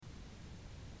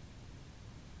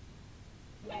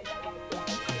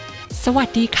สวัส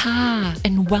ดีค่ะ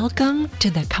and welcome to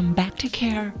the Come Back to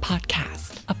Care podcast,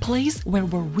 a place where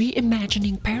we're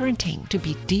reimagining parenting to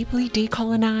be deeply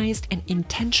decolonized and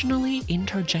intentionally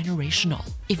intergenerational.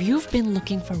 If you've been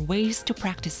looking for ways to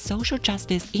practice social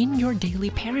justice in your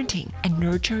daily parenting and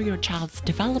nurture your child's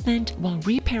development while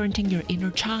reparenting your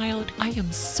inner child, I am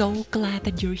so glad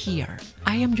that you're here.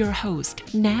 I am your host,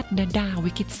 Nat Nada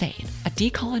Wikitsen, a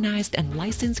decolonized and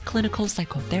licensed clinical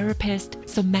psychotherapist,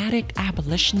 somatic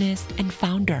abolitionist, and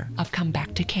founder of Come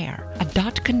Back to Care, a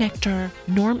dot connector,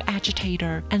 norm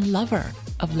agitator, and lover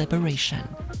of liberation.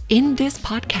 In this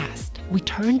podcast, we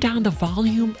turn down the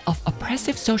volume of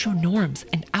oppressive social norms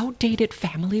and outdated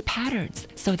family patterns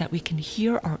so that we can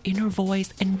hear our inner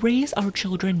voice and raise our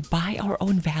children by our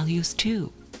own values too.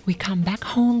 We come back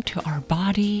home to our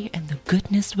body and the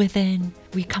goodness within.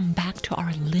 We come back to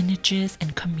our lineages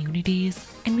and communities,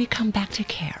 and we come back to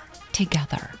care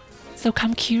together. So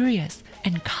come curious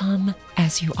and come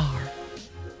as you are.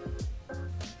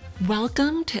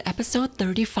 Welcome to episode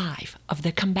 35 of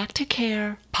the Come Back to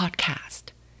Care podcast.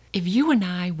 If you and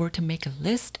I were to make a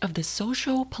list of the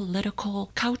social,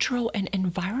 political, cultural, and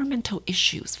environmental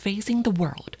issues facing the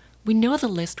world, we know the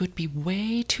list would be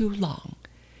way too long.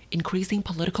 Increasing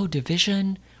political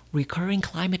division, recurring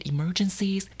climate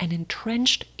emergencies, and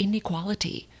entrenched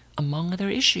inequality, among other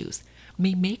issues,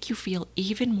 may make you feel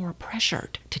even more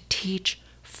pressured to teach,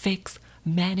 fix,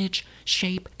 manage,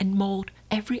 shape, and mold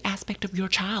every aspect of your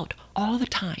child all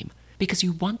the time because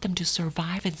you want them to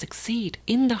survive and succeed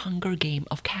in the hunger game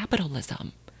of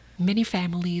capitalism. Many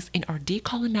families in our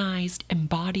decolonized,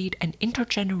 embodied, and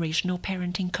intergenerational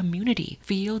parenting community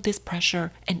feel this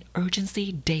pressure and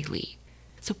urgency daily.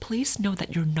 So please know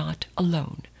that you're not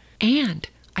alone. And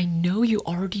I know you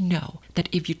already know that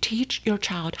if you teach your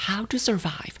child how to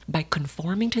survive by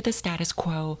conforming to the status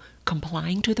quo,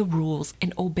 complying to the rules,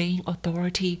 and obeying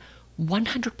authority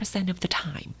 100% of the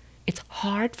time, it's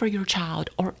hard for your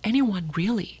child or anyone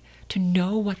really to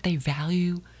know what they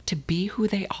value, to be who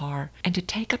they are, and to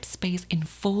take up space in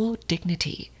full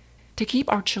dignity. To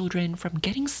keep our children from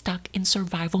getting stuck in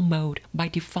survival mode by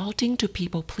defaulting to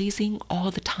people-pleasing all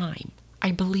the time,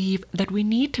 I believe that we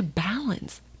need to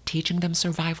balance teaching them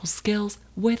survival skills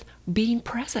with being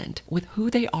present with who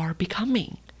they are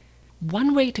becoming.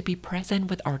 One way to be present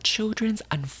with our children's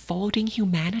unfolding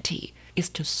humanity is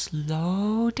to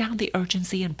slow down the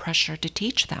urgency and pressure to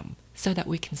teach them so that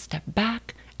we can step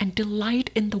back and delight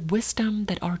in the wisdom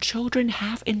that our children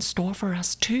have in store for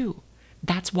us too.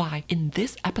 That's why in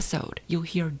this episode, you'll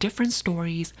hear different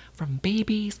stories from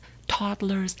babies,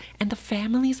 toddlers, and the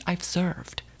families I've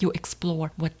served. You'll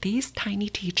explore what these tiny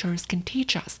teachers can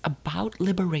teach us about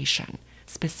liberation,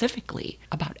 specifically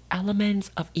about elements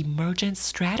of emergent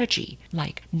strategy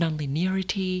like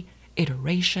nonlinearity,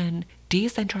 iteration,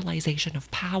 decentralization of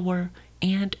power,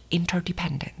 and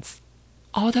interdependence.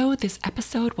 Although this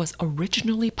episode was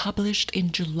originally published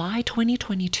in July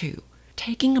 2022,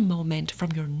 taking a moment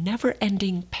from your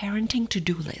never-ending parenting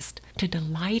to-do list to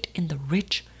delight in the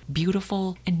rich,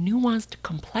 beautiful, and nuanced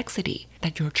complexity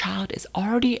that your child is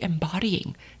already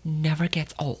embodying never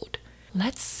gets old.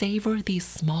 Let's savor these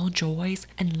small joys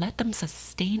and let them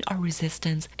sustain our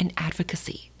resistance and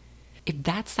advocacy. If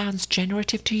that sounds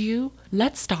generative to you,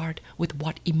 let's start with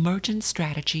what emergent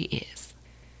strategy is.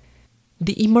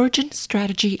 The Emergent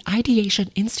Strategy Ideation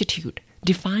Institute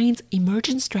defines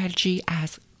emergent strategy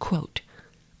as, quote,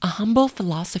 a humble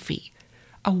philosophy,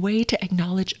 a way to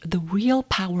acknowledge the real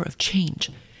power of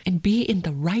change and be in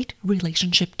the right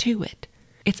relationship to it.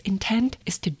 Its intent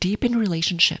is to deepen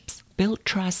relationships, build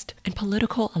trust, and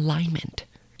political alignment.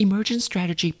 Emergent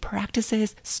strategy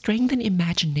practices strengthen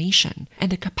imagination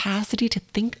and the capacity to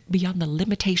think beyond the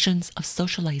limitations of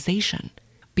socialization,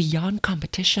 beyond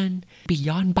competition,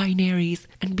 beyond binaries,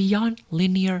 and beyond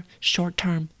linear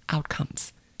short-term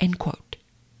outcomes, end quote.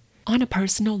 On a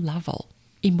personal level,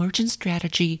 emergent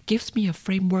strategy gives me a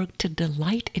framework to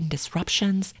delight in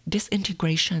disruptions,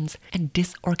 disintegrations, and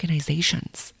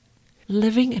disorganizations.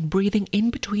 Living and breathing in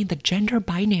between the gender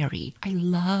binary, I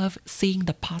love seeing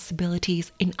the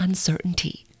possibilities in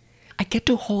uncertainty. I get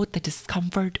to hold the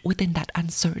discomfort within that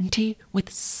uncertainty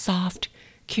with soft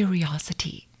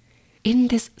curiosity. In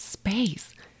this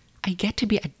space, I get to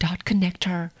be a dot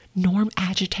connector, norm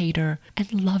agitator,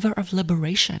 and lover of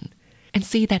liberation, and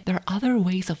see that there are other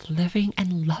ways of living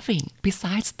and loving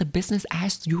besides the business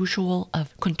as usual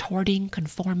of contorting,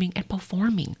 conforming, and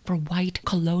performing for white,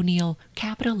 colonial,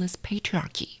 capitalist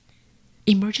patriarchy.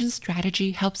 Emergent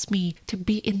strategy helps me to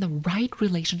be in the right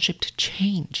relationship to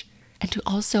change and to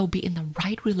also be in the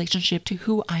right relationship to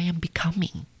who I am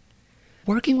becoming.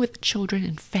 Working with children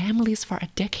and families for a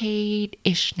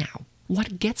decade-ish now,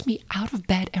 What gets me out of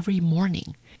bed every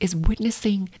morning is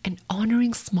witnessing and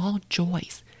honoring small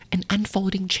joys and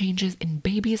unfolding changes in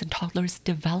babies and toddlers'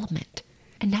 development.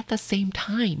 And at the same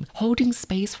time, holding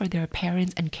space for their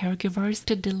parents and caregivers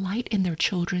to delight in their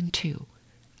children too.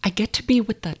 I get to be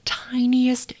with the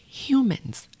tiniest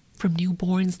humans, from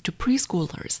newborns to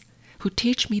preschoolers, who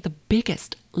teach me the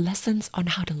biggest lessons on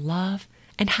how to love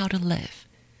and how to live.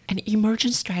 And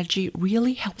emergent strategy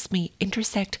really helps me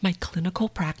intersect my clinical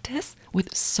practice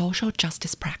with social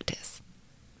justice practice.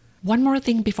 One more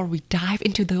thing before we dive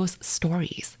into those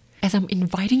stories. As I'm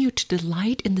inviting you to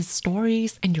delight in the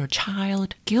stories and your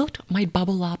child, guilt might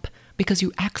bubble up because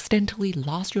you accidentally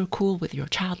lost your cool with your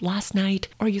child last night,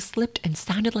 or you slipped and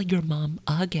sounded like your mom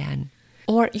again.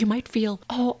 Or you might feel,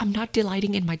 oh, I'm not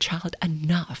delighting in my child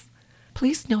enough.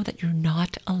 Please know that you're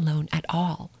not alone at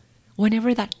all.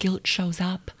 Whenever that guilt shows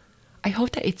up, I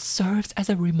hope that it serves as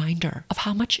a reminder of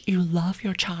how much you love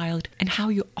your child and how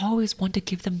you always want to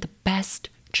give them the best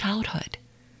childhood.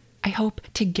 I hope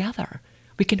together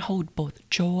we can hold both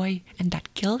joy and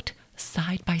that guilt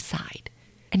side by side.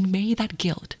 And may that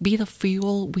guilt be the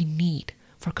fuel we need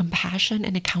for compassion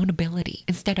and accountability,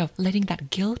 instead of letting that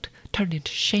guilt turn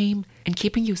into shame and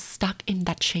keeping you stuck in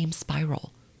that shame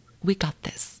spiral. We got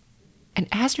this. And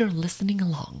as you're listening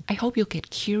along, I hope you'll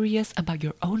get curious about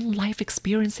your own life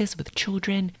experiences with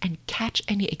children and catch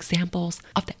any examples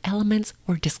of the elements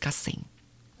we're discussing.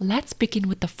 Let's begin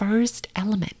with the first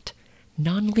element,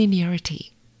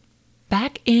 nonlinearity.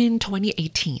 Back in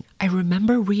 2018, I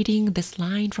remember reading this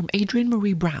line from Adrienne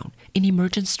Marie Brown in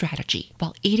Emergent Strategy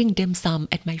while eating dim sum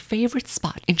at my favorite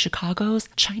spot in Chicago's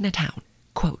Chinatown.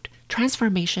 Quote,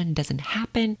 "Transformation doesn't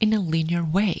happen in a linear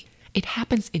way. It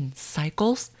happens in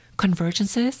cycles,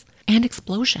 convergences, and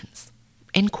explosions."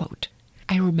 End quote.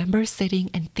 I remember sitting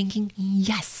and thinking,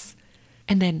 yes.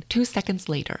 And then 2 seconds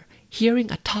later, hearing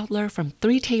a toddler from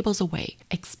 3 tables away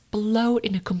explode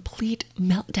in a complete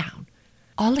meltdown.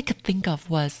 All I could think of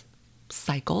was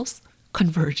cycles,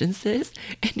 convergences,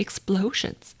 and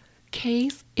explosions.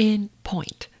 Case in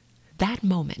point. That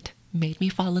moment made me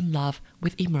fall in love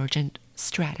with emergent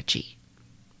strategy.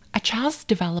 A child's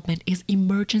development is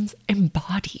emergence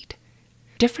embodied.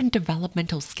 Different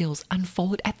developmental skills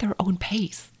unfold at their own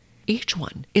pace. Each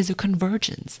one is a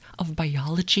convergence of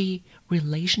biology,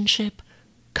 relationship,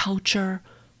 culture,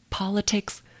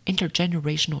 politics,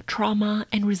 intergenerational trauma,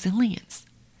 and resilience.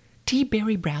 T.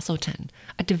 Barry Brazelton,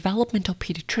 a developmental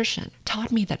pediatrician,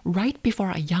 taught me that right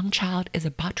before a young child is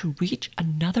about to reach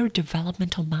another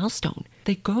developmental milestone,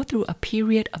 they go through a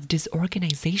period of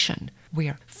disorganization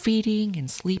where feeding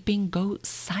and sleeping go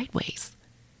sideways.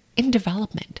 In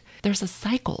development, there's a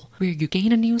cycle where you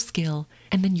gain a new skill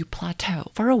and then you plateau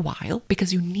for a while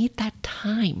because you need that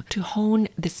time to hone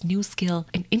this new skill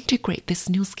and integrate this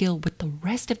new skill with the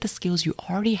rest of the skills you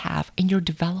already have in your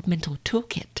developmental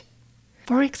toolkit.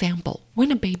 For example,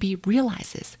 when a baby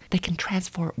realizes they can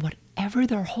transfer whatever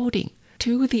they're holding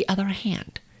to the other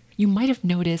hand, you might have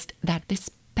noticed that they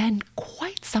spend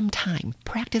quite some time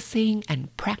practicing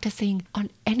on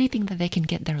anything that they can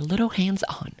get their little hands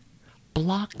on.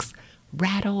 Blocks,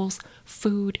 rattles,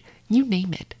 food, you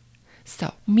name it.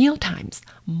 So meal times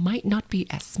might not be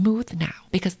as smooth now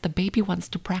because the baby wants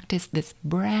to practice this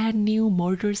brand new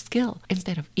motor skill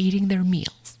instead of eating their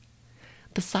meals.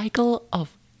 The cycle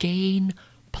of gain,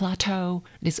 plateau,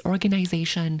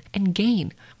 disorganization, and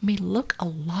gain may look a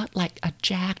lot like a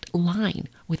jagged line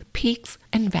with peaks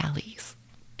and valleys.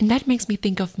 And that makes me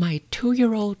think of my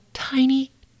 2-year-old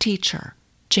tiny teacher,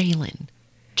 Jalen.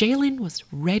 Jalen was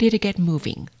ready to get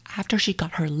moving after she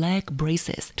got her leg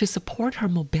braces to support her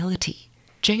mobility.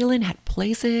 Jalen had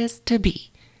places to be.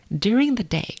 During the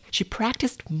day, she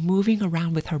practiced moving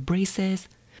around with her braces,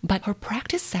 but her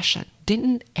practice session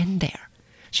didn't end there.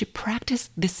 She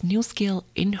practiced this new skill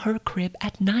in her crib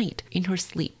at night in her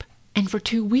sleep. And for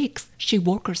 2 weeks, she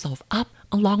woke herself up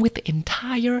along with the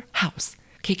entire house,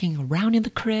 kicking around in the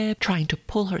crib, trying to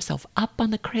pull herself up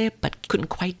on the crib, but couldn't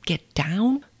quite get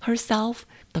down herself.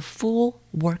 The full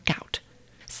workout.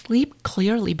 Sleep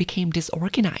clearly became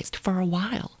disorganized for a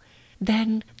while.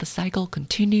 Then the cycle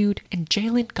continued and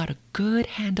Jalen got a good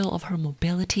handle of her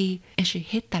mobility and she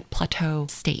hit that plateau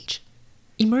stage.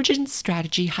 Emergent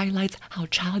strategy highlights how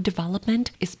child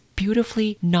development is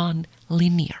beautifully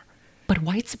non-linear. But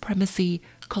white supremacy,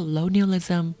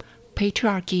 colonialism,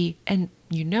 patriarchy, and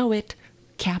you know it,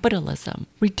 capitalism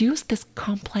reduce this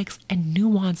complex and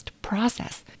nuanced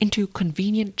process into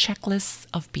convenient checklists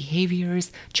of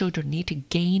behaviors children need to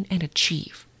gain and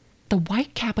achieve. The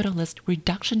white capitalist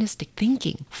reductionistic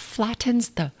thinking flattens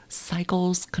the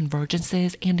cycles,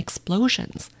 convergences, and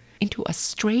explosions into a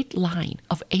straight line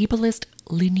of ableist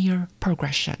linear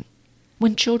progression.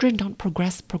 When children don't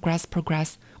progress,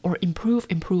 or improve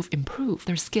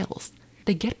their skills,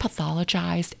 they get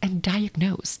pathologized and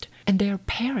diagnosed, and their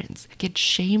parents get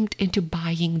shamed into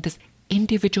buying this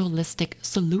individualistic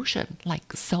solution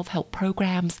like self-help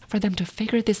programs for them to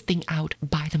figure this thing out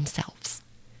by themselves.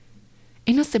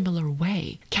 In a similar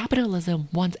way, capitalism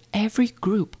wants every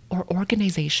group or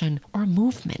organization or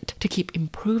movement to keep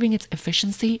improving its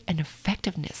efficiency and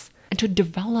effectiveness and to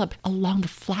develop along the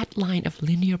flat line of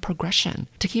linear progression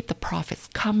to keep the profits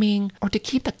coming or to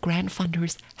keep the grant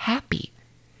funders happy.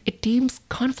 It deems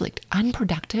conflict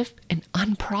unproductive and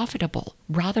unprofitable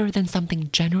rather than something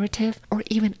generative or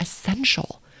even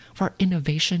essential for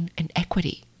innovation and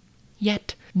equity.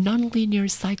 Yet,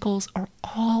 nonlinear cycles are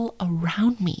all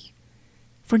around me.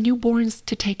 For newborns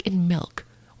to take in milk,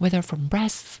 whether from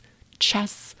breasts,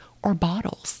 chests, or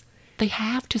bottles, they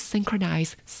have to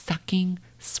synchronize sucking,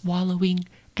 swallowing,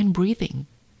 and breathing.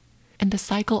 And the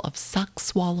cycle of suck,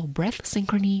 swallow, breath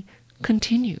synchrony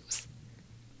continues.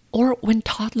 Or when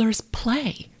toddlers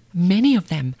play, many of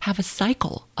them have a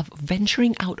cycle of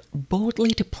venturing out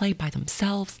boldly to play by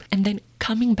themselves and then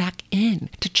coming back in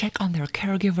to check on their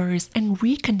caregivers and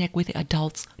reconnect with the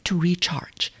adults to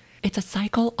recharge. It's a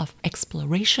cycle of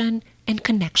exploration and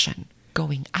connection,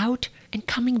 going out and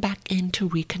coming back in to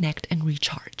reconnect and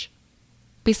recharge.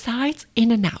 Besides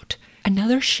in and out,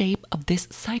 another shape of this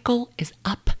cycle is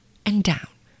up and down.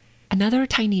 Another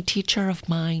tiny teacher of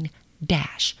mine,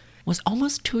 Dash, was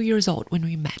almost 2 years old when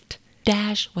we met.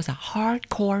 Dash was a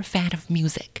hardcore fan of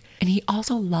music, and he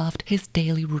also loved his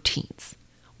daily routines.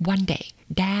 One day,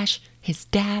 Dash, his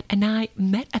dad, and I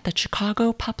met at the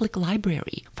Chicago Public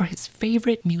Library for his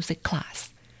favorite music class.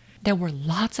 There were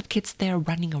lots of kids there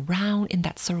running around in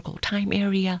that circle time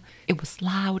area. It was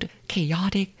loud,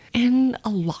 chaotic, and a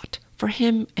lot for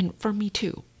him and for me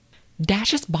too.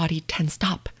 Dash's body tensed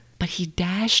up, but he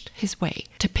dashed his way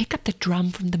to pick up the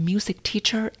drum from the music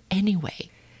teacher anyway.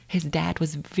 His dad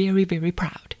was very, very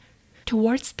proud.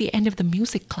 Towards the end of the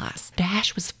music class,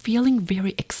 Dash was feeling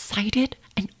very excited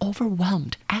and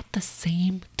overwhelmed at the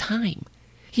same time.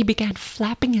 He began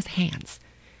flapping his hands.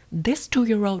 This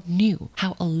 2-year-old knew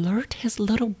how alert his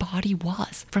little body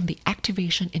was from the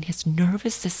activation in his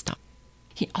nervous system.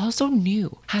 He also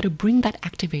knew how to bring that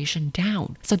activation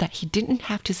down so that he didn't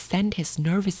have to send his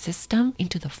nervous system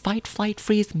into the fight, flight,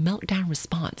 freeze, meltdown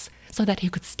response so that he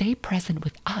could stay present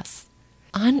with us.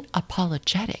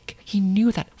 Unapologetic, he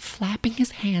knew that flapping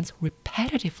his hands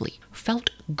repetitively felt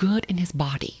good in his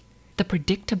body. The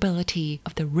predictability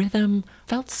of the rhythm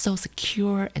felt so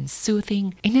secure and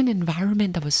soothing in an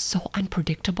environment that was so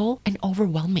unpredictable and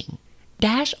overwhelming.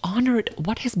 Dash honored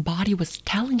what his body was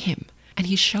telling him, and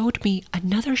he showed me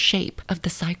another shape of the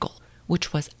cycle,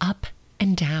 which was up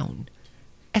and down.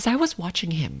 As I was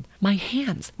watching him, my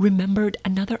hands remembered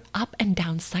another up and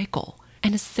down cycle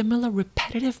and a similar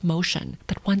repetitive motion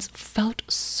that once felt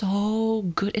so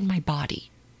good in my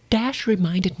body. Dash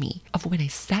reminded me of when I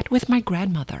sat with my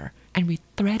grandmother and we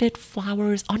threaded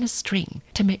flowers on a string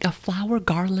to make a flower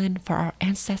garland for our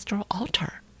ancestral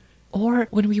altar. Or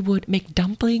when we would make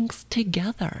dumplings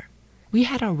together. We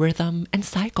had a rhythm and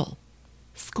cycle.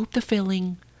 Scoop the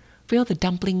filling, fill the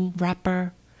dumpling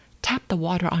wrapper, tap the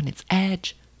water on its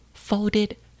edge, fold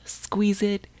it, squeeze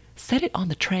it, set it on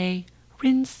the tray,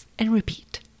 rinse and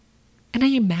repeat. And I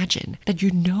imagine that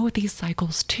you know these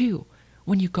cycles too,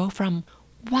 when you go from,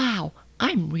 wow,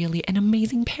 I'm really an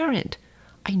amazing parent.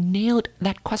 I nailed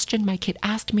that question my kid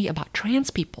asked me about trans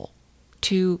people,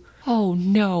 to, oh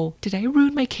no, did I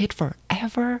ruin my kid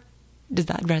forever? Does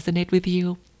that resonate with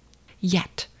you?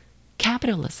 Yet,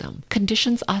 capitalism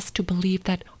conditions us to believe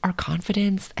that our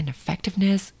confidence and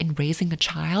effectiveness in raising a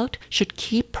child should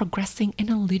keep progressing in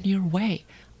a linear way,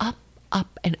 up,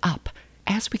 and up,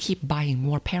 as we keep buying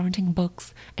more parenting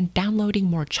books and downloading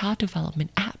more child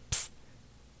development apps.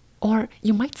 Or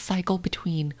you might cycle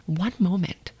between one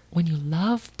moment when you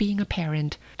love being a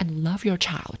parent and love your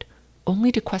child,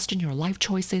 only to question your life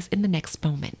choices in the next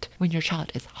moment when your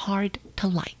child is hard to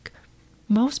like.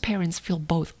 Most parents feel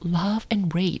both love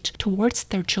and rage towards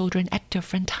their children at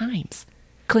different times.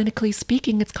 Clinically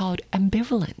speaking, it's called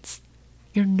ambivalence.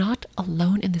 You're not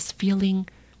alone in this feeling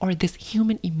or this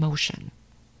human emotion.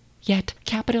 Yet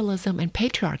capitalism and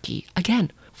patriarchy,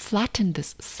 again, flatten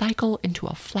this cycle into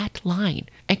a flat line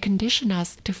and condition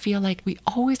us to feel like we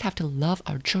always have to love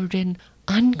our children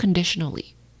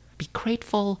unconditionally, be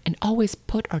grateful, and always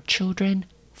put our children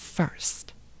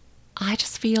first. I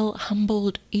just feel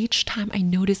humbled each time I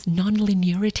notice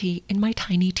non-linearity in my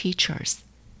tiny teachers.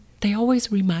 They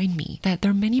always remind me that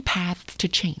there are many paths to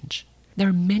change. There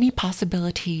are many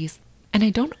possibilities, and I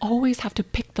don't always have to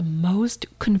pick the most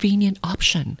convenient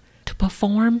option to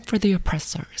perform for the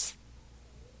oppressors.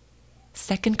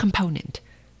 Second component,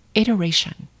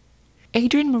 iteration.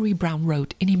 Adrienne Marie Brown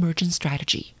wrote in Emergent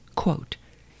Strategy, quote,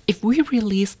 "If we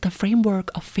release the framework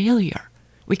of failure,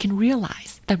 we can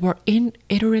realize that we're in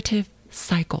iterative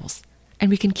cycles, and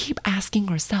we can keep asking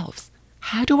ourselves,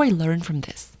 how do I learn from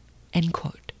this?" End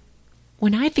quote.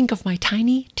 When I think of my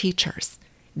tiny teachers,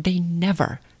 they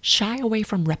never shy away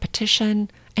from repetition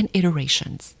and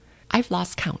iterations. I've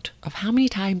lost count of how many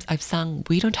times I've sung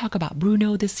 "We Don't Talk About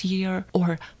Bruno" this year,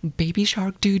 or "Baby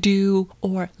Shark Doo-Doo,"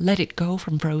 or "Let It Go"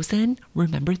 from Frozen.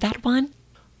 Remember that one?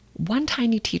 One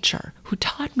tiny teacher who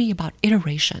taught me about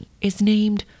iteration is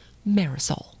named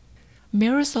Marisol.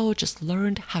 Marisol just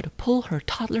learned how to pull her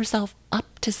toddler self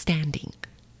up to standing.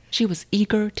 She was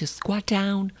eager to squat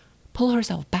down, pull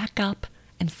herself back up,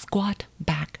 and squat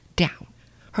back down.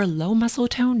 Her low muscle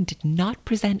tone did not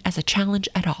present as a challenge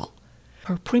at all.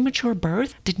 Her premature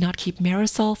birth did not keep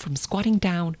Marisol from squatting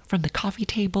down from the coffee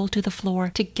table to the floor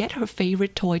to get her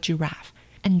favorite toy giraffe,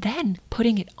 and then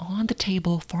putting it on the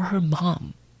table for her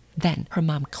mom. Then her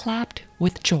mom clapped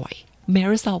with joy.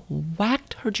 Marisol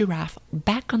whacked her giraffe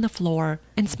back on the floor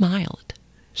and smiled.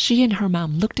 She and her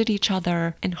mom looked at each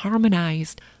other and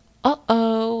harmonized.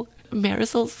 Uh-oh!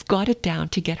 Marisol squatted down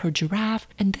to get her giraffe,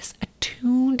 and this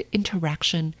attuned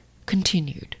interaction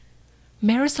continued.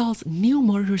 Marisol's new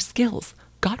motor skills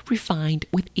got refined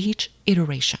with each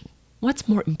iteration. What's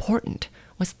more important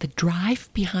was the drive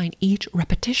behind each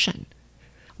repetition.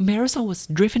 Marisol was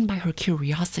driven by her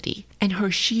curiosity and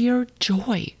her sheer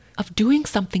joy of doing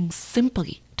something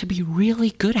simply to be really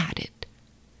good at it.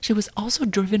 She was also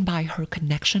driven by her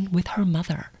connection with her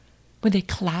mother. When they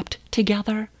clapped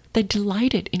together, they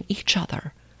delighted in each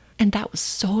other, and that was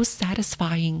so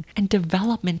satisfying and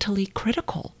developmentally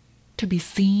critical, to be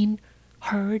seen,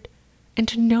 heard, and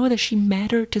to know that she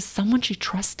mattered to someone she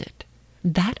trusted.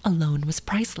 That alone was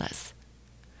priceless.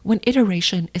 When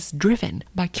iteration is driven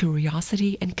by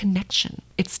curiosity and connection,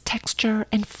 its texture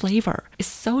and flavor is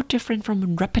so different from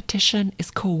when repetition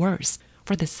is coerced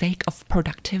for the sake of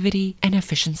productivity and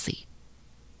efficiency.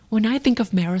 When I think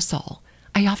of Marisol,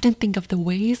 I often think of the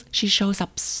ways she shows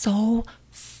up so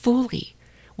fully,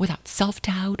 without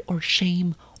self-doubt or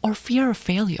shame or fear of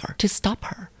failure to stop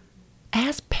her.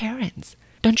 As parents,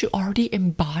 don't you already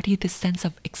embody this sense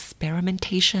of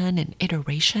experimentation and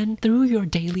iteration through your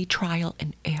daily trial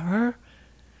and error?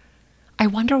 I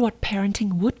wonder what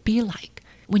parenting would be like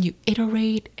when you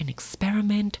iterate and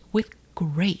experiment with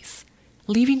grace,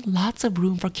 leaving lots of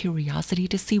room for curiosity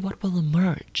to see what will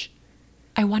emerge.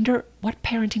 I wonder what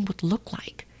parenting would look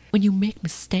like when you make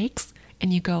mistakes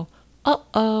and you go,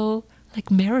 uh-oh, like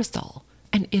Marisol,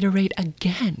 and iterate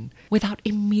again without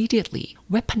immediately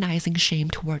weaponizing shame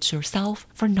towards yourself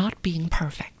for not being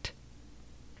perfect.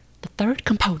 The third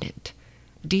component,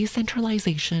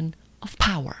 decentralization of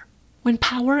power. When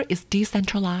power is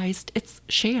decentralized, it's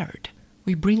shared.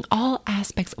 We bring all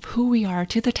aspects of who we are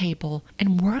to the table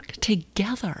and work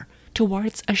together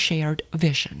towards a shared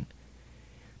vision.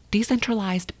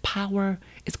 Decentralized power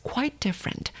is quite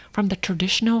different from the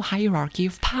traditional hierarchy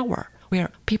of power,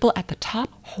 where people at the top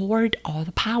hoard all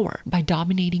the power by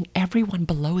dominating everyone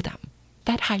below them.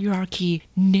 That hierarchy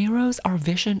narrows our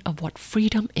vision of what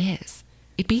freedom is.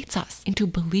 It beats us into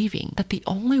believing that the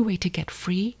only way to get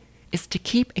free is to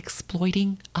keep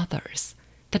exploiting others,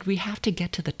 that we have to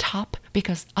get to the top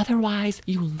because otherwise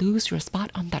you lose your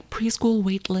spot on that preschool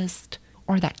wait list,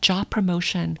 or that job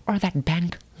promotion, or that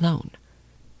bank loan.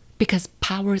 Because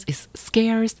power is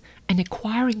scarce, and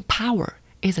acquiring power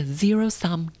is a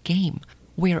zero-sum game,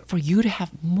 where for you to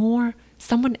have more,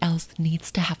 someone else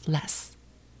needs to have less.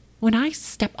 When I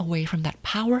step away from that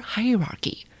power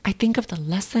hierarchy, I think of the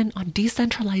lesson on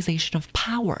decentralization of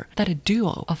power that a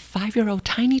duo of 5-year-old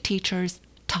tiny teachers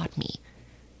taught me.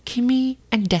 Kimmy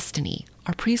and Destiny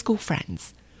are preschool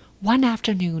friends. One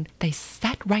afternoon, they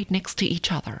sat right next to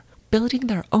each other, building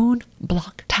their own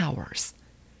block towers.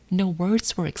 No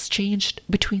words were exchanged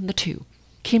between the two.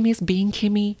 Kimmy's being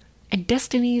Kimmy, and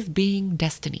Destiny's being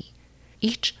Destiny,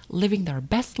 each living their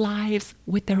best lives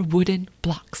with their wooden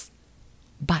blocks,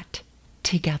 but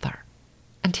together.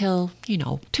 Until,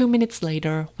 2 minutes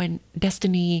later, when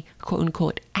Destiny,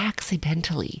 quote-unquote,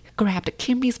 accidentally grabbed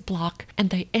Kimmy's block and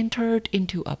they entered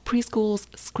into a preschool's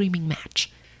screaming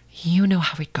match. You know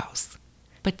how it goes.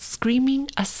 But screaming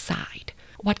aside,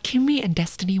 what Kimmy and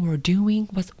Destiny were doing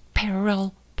was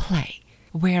parallel play,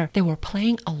 where they were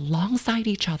playing alongside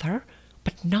each other,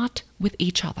 but not with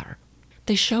each other.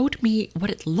 They showed me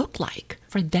what it looked like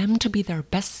for them to be their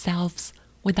best selves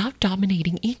without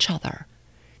dominating each other.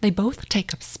 They both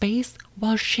take up space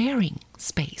while sharing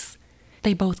space.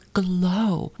 They both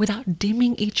glow without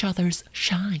dimming each other's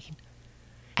shine.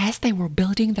 As they were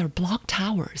building their block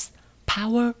towers,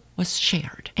 power was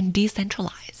shared and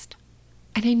decentralized.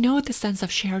 And I know the sense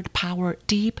of shared power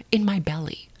deep in my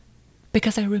belly,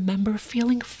 because I remember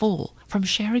feeling full from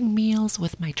sharing meals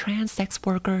with my trans sex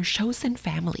worker Chosin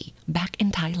family back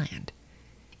in Thailand.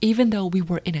 Even though we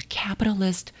were in a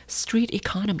capitalist street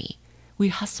economy, we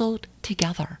hustled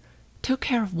together, took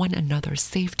care of one another's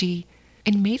safety,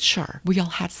 and made sure we all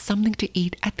had something to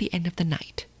eat at the end of the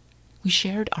night. We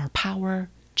shared our power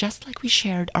just like we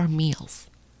shared our meals.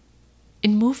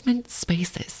 In movement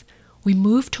spaces, we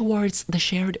move towards the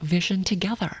shared vision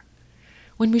together.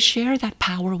 When we share that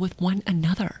power with one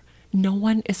another, no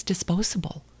one is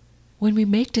disposable. When we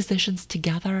make decisions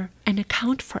together and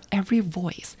account for every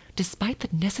voice despite the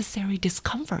necessary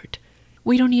discomfort,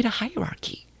 we don't need a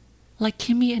hierarchy. Like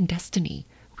Kimmy and Destiny,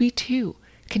 we too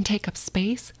can take up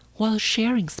space while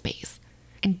sharing space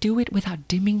and do it without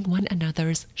dimming one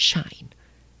another's shine.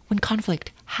 When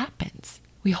conflict happens,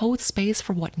 we hold space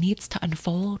for what needs to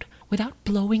unfold without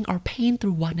blowing our pain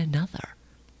through one another.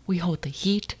 We hold the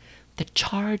heat, the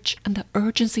charge, and the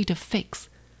urgency to fix,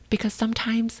 because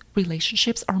sometimes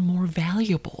relationships are more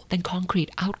valuable than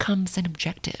concrete outcomes and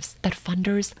objectives that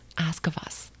funders ask of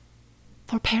us.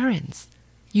 For parents,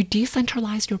 you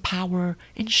decentralize your power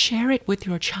and share it with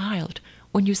your child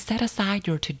when you set aside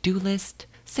your to-do list,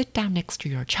 sit down next to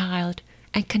your child,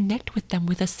 and connect with them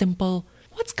with a simple,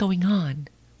 "What's going on?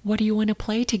 What do you want to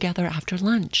play together after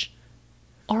lunch?"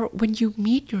 Or when you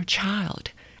meet your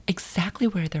child exactly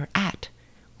where they're at,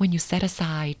 when you set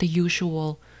aside the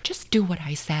usual, "Just do what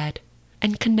I said,"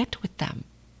 and connect with them.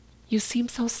 "You seem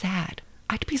so sad.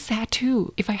 I'd be sad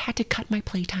too if I had to cut my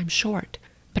playtime short,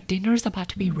 but dinner's about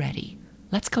to be ready.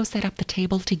 Let's go set up the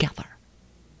table together."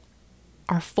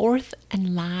 Our fourth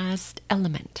and last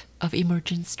element of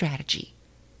emergent strategy: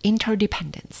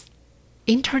 interdependence.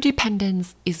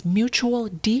 Interdependence is mutual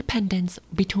dependence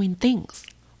between things,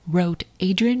 wrote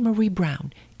Adrienne Marie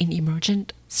Brown in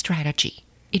Emergent Strategy.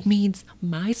 It means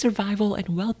my survival and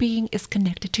well-being is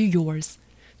connected to yours,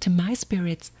 to my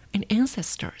spirits and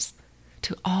ancestors,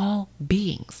 to all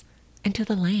beings, and to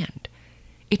the land.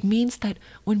 It means that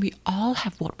when we all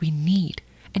have what we need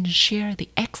and share the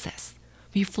excess,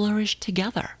 we flourish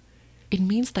together. It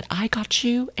means that I got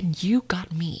you and you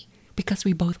got me because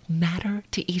we both matter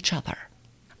to each other.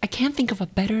 I can't think of a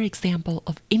better example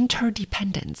of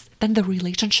interdependence than the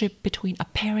relationship between a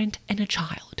parent and a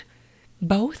child.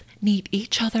 Both need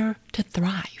each other to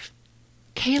thrive.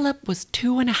 Caleb was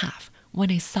 2.5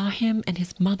 when I saw him and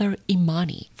his mother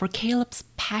Imani for Caleb's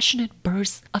passionate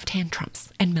bursts of tantrums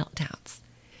and meltdowns.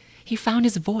 He found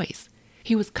his voice.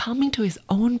 He was coming to his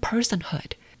own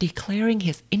personhood, declaring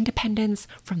his independence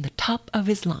from the top of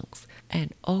his lungs.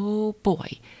 And oh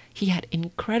boy, he had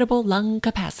incredible lung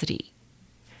capacity.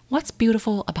 What's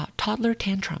beautiful about toddler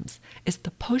tantrums is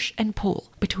the push and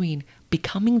pull between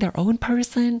becoming their own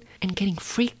person and getting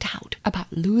freaked out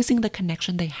about losing the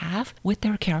connection they have with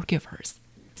their caregivers.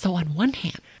 So on one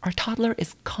hand, our toddler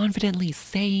is confidently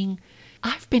saying,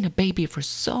 "I've been a baby for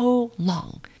so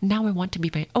long. Now I want to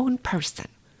be my own person.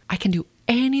 I can do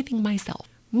anything myself.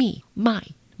 Me,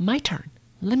 my turn.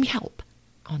 Let me help."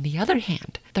 On the other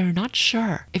hand, they're not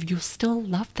sure if you'll still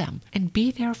love them and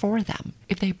be there for them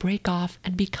if they break off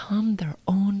and become their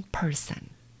own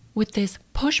person. With this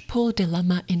push-pull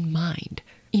dilemma in mind,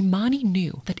 Imani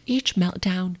knew that each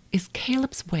meltdown is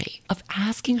Caleb's way of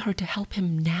asking her to help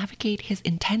him navigate his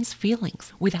intense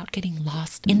feelings without getting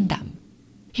lost in them.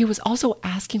 He was also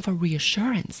asking for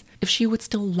reassurance if she would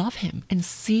still love him and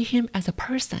see him as a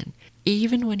person,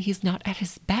 even when he's not at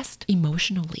his best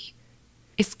emotionally.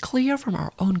 It's clear from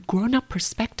our own grown-up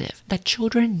perspective that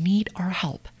children need our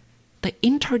help. The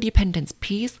interdependence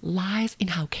piece lies in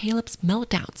how Caleb's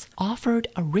meltdowns offered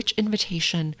a rich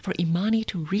invitation for Imani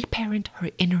to reparent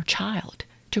her inner child,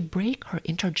 to break her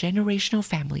intergenerational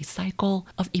family cycle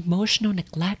of emotional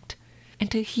neglect,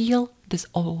 and to heal this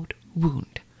old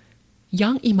wound.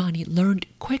 Young Imani learned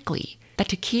quickly that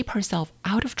to keep herself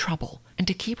out of trouble and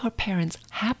to keep her parents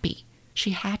happy,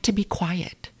 she had to be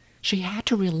quiet. She had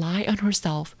to rely on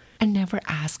herself and never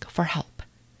ask for help.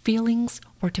 Feelings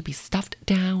were to be stuffed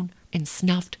down and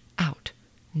snuffed out,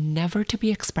 never to be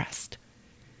expressed.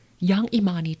 Young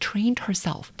Imani trained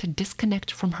herself to disconnect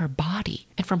from her body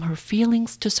and from her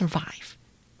feelings to survive.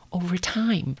 Over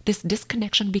time, this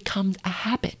disconnection becomes a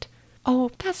habit.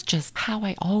 "Oh, that's just how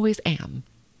I always am."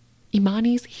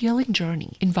 Imani's healing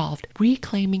journey involved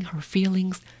reclaiming her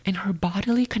feelings and her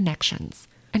bodily connections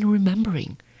and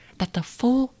remembering that the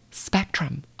full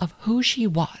spectrum of who she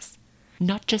was,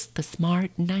 not just the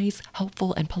smart, nice,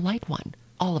 helpful, and polite one.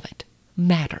 All of it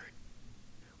mattered.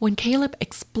 When Caleb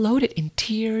exploded in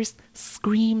tears,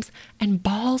 screams, and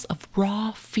balls of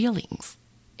raw feelings,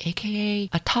 aka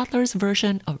a toddler's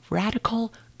version of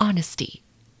radical honesty,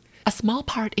 a small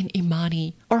part in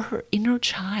Imani, or her inner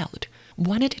child,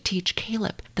 wanted to teach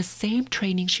Caleb the same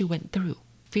training she went through.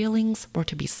 Feelings were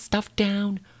to be stuffed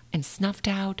down and snuffed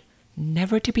out,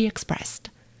 never to be expressed.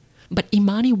 But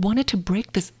Imani wanted to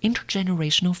break this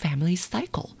intergenerational family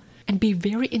cycle and be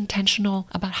very intentional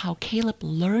about how Caleb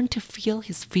learned to feel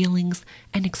his feelings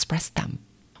and express them.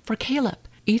 For Caleb,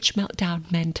 each meltdown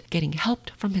meant getting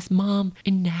help from his mom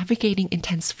in navigating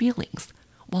intense feelings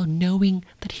while knowing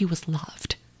that he was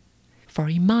loved. For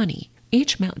Imani,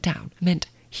 each meltdown meant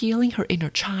healing her inner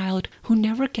child who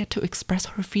never get to express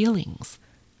her feelings.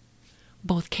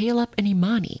 Both Caleb and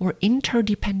Imani were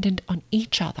interdependent on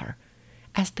each other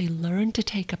as they learned to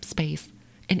take up space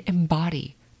and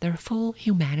embody their full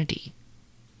humanity.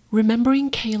 Remembering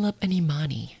Caleb and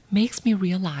Imani makes me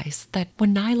realize that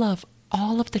when I love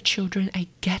all of the children I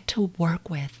get to work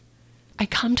with, I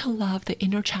come to love the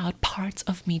inner child parts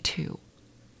of me too.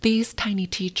 These tiny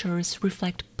teachers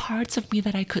reflect parts of me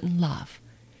that I couldn't love,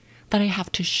 that I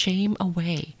have to shame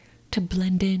away to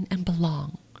blend in and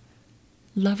belong.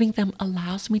 Loving them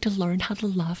allows me to learn how to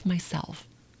love myself,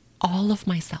 all of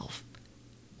myself.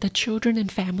 The children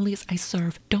and families I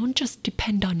serve don't just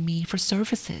depend on me for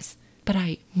services, but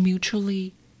I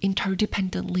mutually,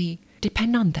 interdependently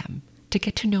depend on them to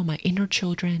get to know my inner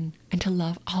children and to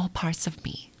love all parts of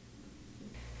me.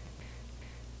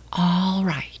 All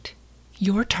right,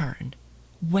 your turn.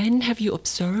 When have you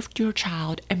observed your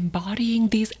child embodying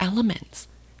these elements?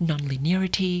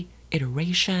 Nonlinearity,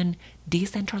 iteration,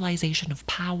 decentralization of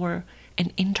power,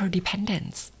 and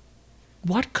interdependence.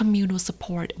 What communal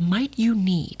support might you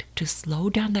need to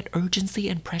slow down that urgency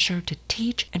and pressure to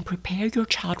teach and prepare your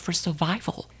child for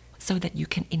survival so that you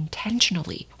can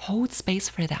intentionally hold space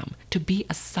for them to be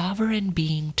a sovereign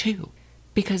being too?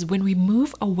 Because when we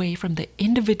move away from the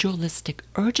individualistic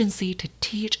urgency to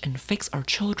teach and fix our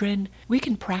children, we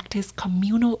can practice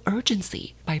communal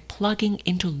urgency by plugging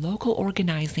into local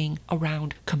organizing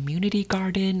around community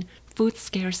garden, food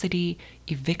scarcity,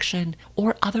 eviction,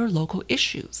 or other local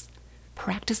issues.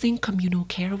 Practicing communal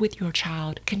care with your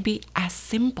child can be as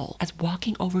simple as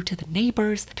walking over to the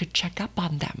neighbors to check up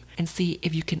on them and see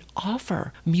if you can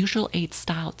offer mutual aid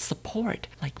style support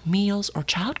like meals or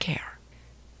childcare.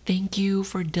 Thank you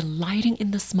for delighting in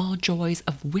the small joys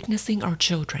of witnessing our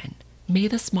children. May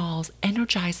the smalls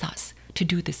energize us to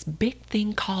do this big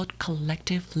thing called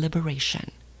collective liberation.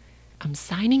 I'm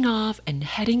signing off and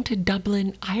heading to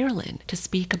Dublin, Ireland to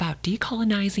speak about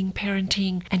decolonizing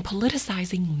parenting and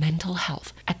politicizing mental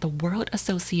health at the World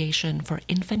Association for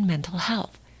Infant Mental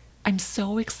Health. I'm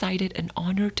so excited and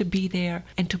honored to be there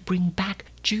and to bring back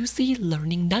juicy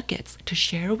learning nuggets to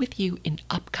share with you in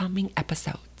upcoming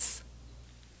episodes.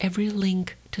 Every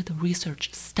link to the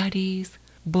research studies,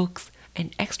 books,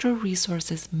 and extra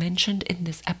resources mentioned in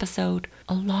this episode,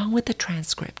 along with the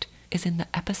transcript, is in the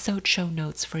episode show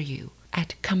notes for you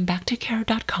at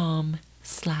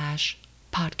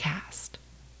comebacktocare.com/podcast.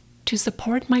 To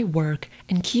support my work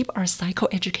and keep our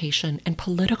psychoeducation and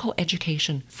political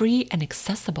education free and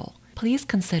accessible, please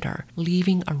consider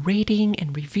leaving a rating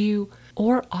and review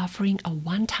or offering a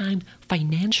one-time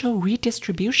financial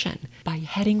redistribution by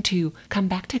heading to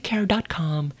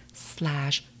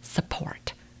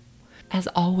comebacktocare.com/support. As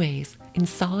always, in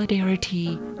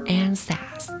solidarity and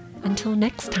sass, until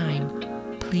next time,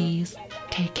 please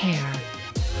take care.